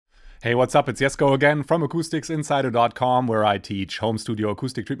Hey, what's up? It's Jesko again from AcousticsInsider.com, where I teach home studio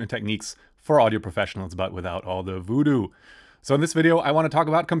acoustic treatment techniques for audio professionals, but without all the voodoo. So in this video, I want to talk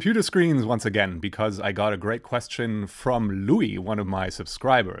about computer screens once again, because I got a great question from Louis, one of my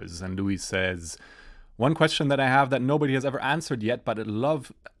subscribers. And Louis says, one question that I have that nobody has ever answered yet, but a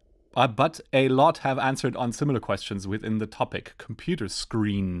lot have answered on similar questions within the topic, computer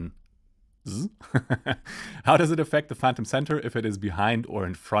screen. How does it affect the phantom center if it is behind or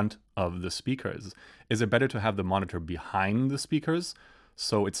in front of the speakers? Is it better to have the monitor behind the speakers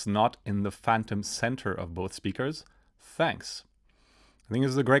so it's not in the phantom center of both speakers? Thanks. I think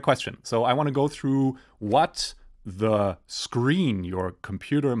this is a great question. So I want to go through what the screen, your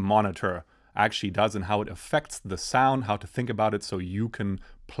computer monitor, actually does and how it affects the sound, how to think about it so you can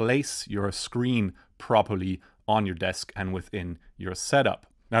place your screen properly on your desk and within your setup.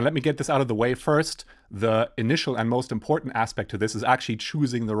 Now, let me get this out of the way first. The initial and most important aspect to this is actually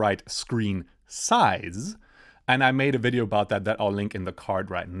choosing the right screen size. And I made a video about that I'll link in the card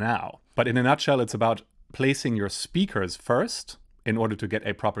right now. But in a nutshell, it's about placing your speakers first in order to get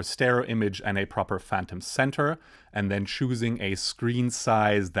a proper stereo image and a proper phantom center, and then choosing a screen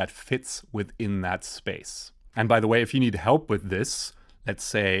size that fits within that space. And by the way, if you need help with this, let's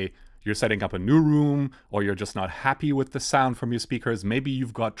say you're setting up a new room, or you're just not happy with the sound from your speakers. Maybe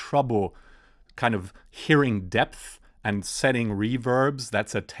you've got trouble kind of hearing depth and setting reverbs.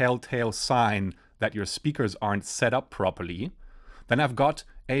 That's a telltale sign that your speakers aren't set up properly. Then I've got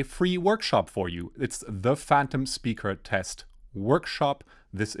a free workshop for you. It's the Phantom Speaker Test Workshop.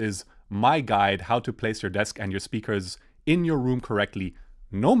 This is my guide how to place your desk and your speakers in your room correctly,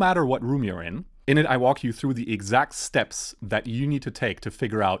 no matter what room you're in. In it, I walk you through the exact steps that you need to take to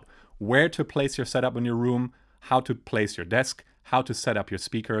figure out where to place your setup in your room, how to place your desk, how to set up your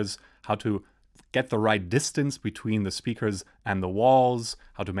speakers, how to get the right distance between the speakers and the walls,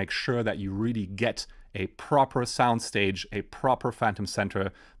 how to make sure that you really get a proper sound stage, a proper phantom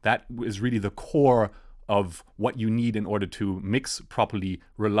center. That is really the core of what you need in order to mix properly,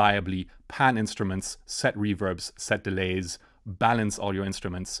 reliably, pan instruments, set reverbs, set delays, balance all your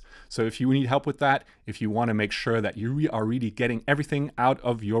instruments. So if you need help with that, if you want to make sure that you are really getting everything out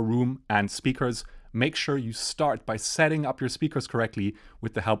of your room and speakers, make sure you start by setting up your speakers correctly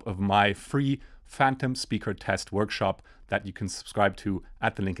with the help of my free Phantom Speaker Test Workshop that you can subscribe to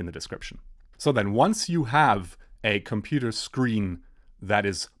at the link in the description. So then once you have a computer screen that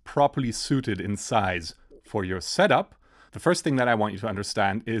is properly suited in size for your setup, the first thing that I want you to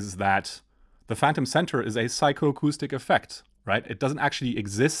understand is that the phantom center is a psychoacoustic effect. Right? It doesn't actually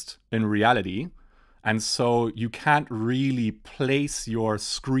exist in reality. And so you can't really place your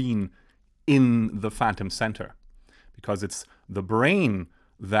screen in the phantom center because it's the brain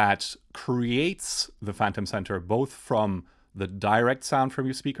that creates the phantom center, both from the direct sound from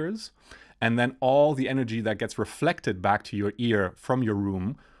your speakers and then all the energy that gets reflected back to your ear from your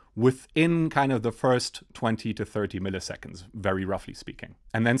room within kind of the first 20 to 30 milliseconds, very roughly speaking.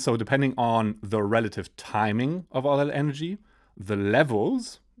 And then so depending on the relative timing of all that energy, the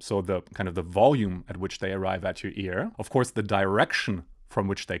levels, so the kind of the volume at which they arrive at your ear, of course the direction from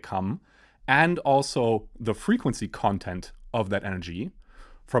which they come, and also the frequency content of that energy,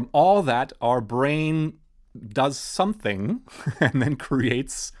 from all that our brain does something and then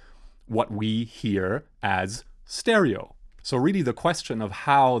creates what we hear as stereo. So really the question of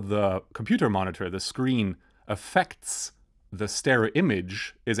how the computer monitor, the screen, affects the stereo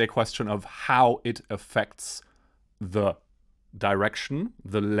image is a question of how it affects the direction,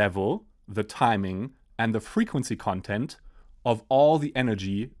 the level, the timing, and the frequency content of all the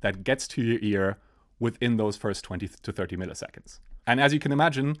energy that gets to your ear within those first 20 to 30 milliseconds. And as you can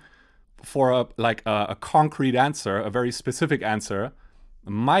imagine, for a concrete answer, a very specific answer,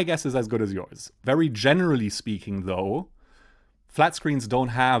 my guess is as good as yours. Very generally speaking, though, flat screens don't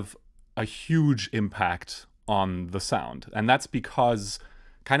have a huge impact on the sound. And that's because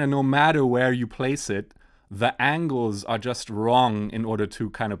kind of no matter where you place it, the angles are just wrong in order to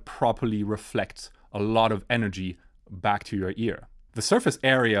kind of properly reflect a lot of energy back to your ear. The surface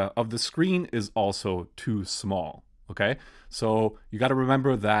area of the screen is also too small, okay? So you got to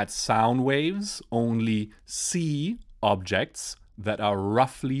remember that sound waves only see objects that are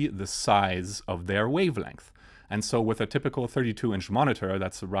roughly the size of their wavelength. And so with a typical 32-inch monitor,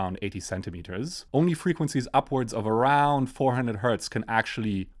 that's around 80 centimeters, only frequencies upwards of around 400 hertz can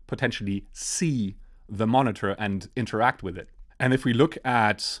actually potentially see the monitor and interact with it. And if we look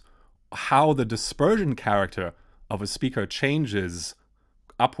at how the dispersion character of a speaker changes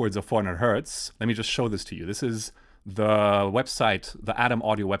upwards of 400 hertz, let me just show this to you. This is the website, the Adam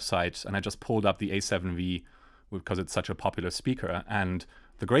Audio website, and I just pulled up the A7V because it's such a popular speaker. And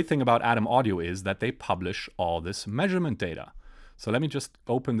The great thing about Atom Audio is that they publish all this measurement data. So let me just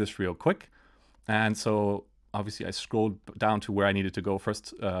open this real quick. And so obviously I scrolled down to where I needed to go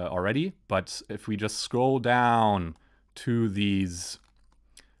first already. But if we just scroll down to these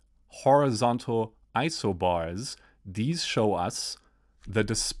horizontal isobars, these show us the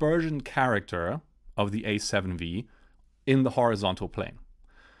dispersion character of the A7V in the horizontal plane.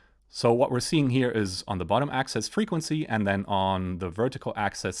 So what we're seeing here is on the bottom axis frequency, and then on the vertical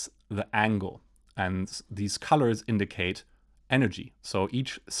axis the angle. And these colors indicate energy. So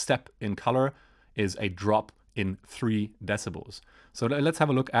each step in color is a drop in 3 decibels. So let's have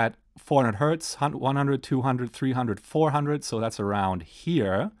a look at 400 hertz, 100, 200, 300, 400. So that's around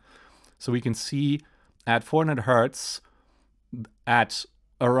here. So we can see at 400 hertz, at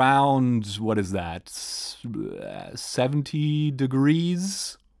around, what is that, 70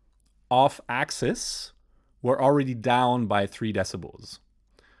 degrees off axis, we're already down by 3 decibels.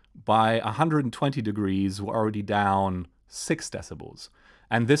 By 120 degrees, we're already down 6 decibels.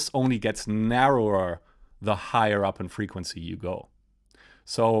 And this only gets narrower the higher up in frequency you go.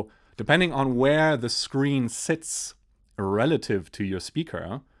 So depending on where the screen sits relative to your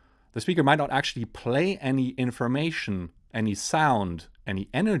speaker, the speaker might not actually play any information, any sound, any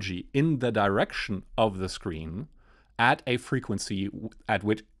energy in the direction of the screen at a frequency at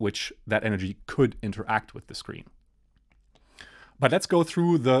which that energy could interact with the screen. But let's go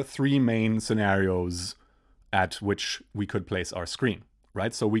through the 3 main scenarios at which we could place our screen,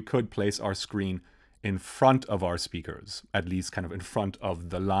 right? So we could place our screen in front of our speakers, at least kind of in front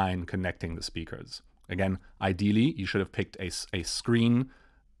of the line connecting the speakers. Again, ideally, you should have picked a screen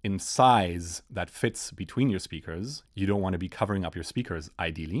in size that fits between your speakers. You don't want to be covering up your speakers,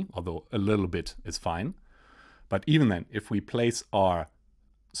 ideally, although a little bit is fine. But even then, if we place our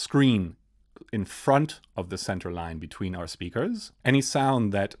screen in front of the center line between our speakers, any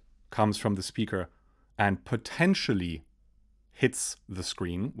sound that comes from the speaker and potentially hits the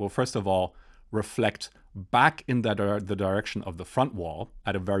screen will first of all reflect back in the direction of the front wall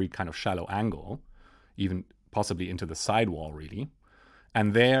at a very kind of shallow angle, even possibly into the side wall really.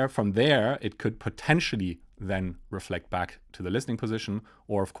 And from there, it could potentially then reflect back to the listening position,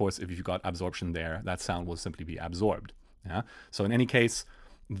 or of course, if you've got absorption there, that sound will simply be absorbed. Yeah? So in any case,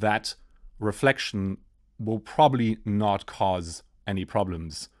 that reflection will probably not cause any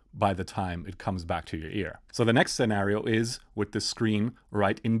problems by the time it comes back to your ear. So the next scenario is with the screen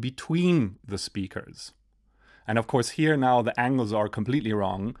right in between the speakers. And of course here now the angles are completely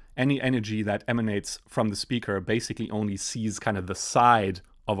wrong. Any energy that emanates from the speaker basically only sees kind of the side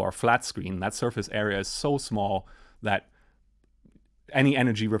of our flat screen. That surface area is so small that any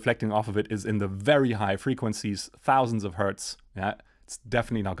energy reflecting off of it is in the very high frequencies, thousands of hertz. Yeah, it's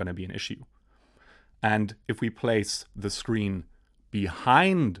definitely not going to be an issue. And if we place the screen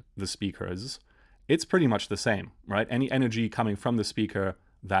behind the speakers, it's pretty much the same, right? Any energy coming from the speaker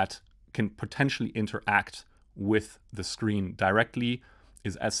that can potentially interact with the screen directly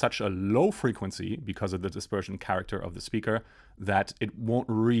is at such a low frequency because of the dispersion character of the speaker that it won't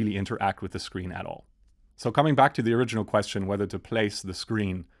really interact with the screen at all. So coming back to the original question, whether to place the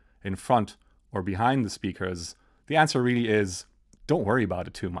screen in front or behind the speakers, the answer really is don't worry about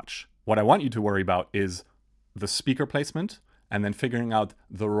it too much. What I want you to worry about is the speaker placement and then figuring out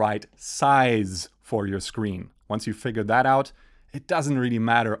the right size for your screen. Once you figure that out, it doesn't really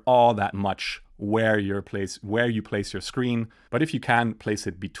matter all that much where you place your screen, but if you can, place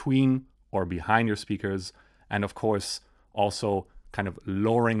it between or behind your speakers, and of course also kind of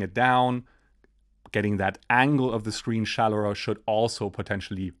lowering it down, getting that angle of the screen shallower should also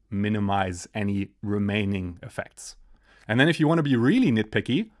potentially minimize any remaining effects. And then if you want to be really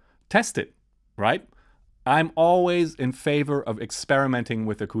nitpicky, test it, right? I'm always in favor of experimenting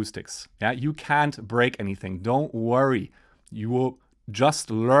with acoustics. Yeah, you can't break anything. Don't worry. You will just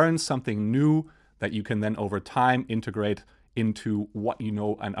learn something new that you can then over time integrate into what you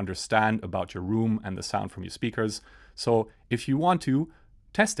know and understand about your room and the sound from your speakers. So if you want to,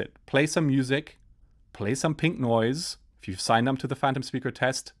 test it. Play some music, play some pink noise. If you've signed up to the Phantom Speaker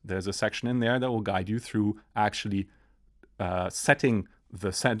test, there's a section in there that will guide you through actually setting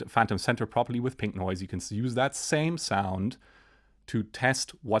the Phantom Center properly with pink noise. You can use that same sound to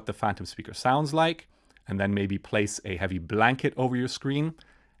test what the Phantom Speaker sounds like, and then maybe place a heavy blanket over your screen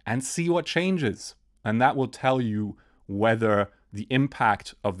and see what changes. And that will tell you whether the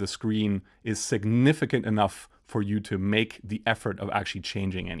impact of the screen is significant enough for you to make the effort of actually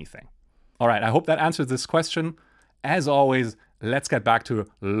changing anything. All right, I hope that answers this question. As always, let's get back to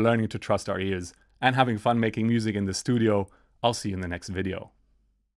learning to trust our ears and having fun making music in the studio. I'll see you in the next video.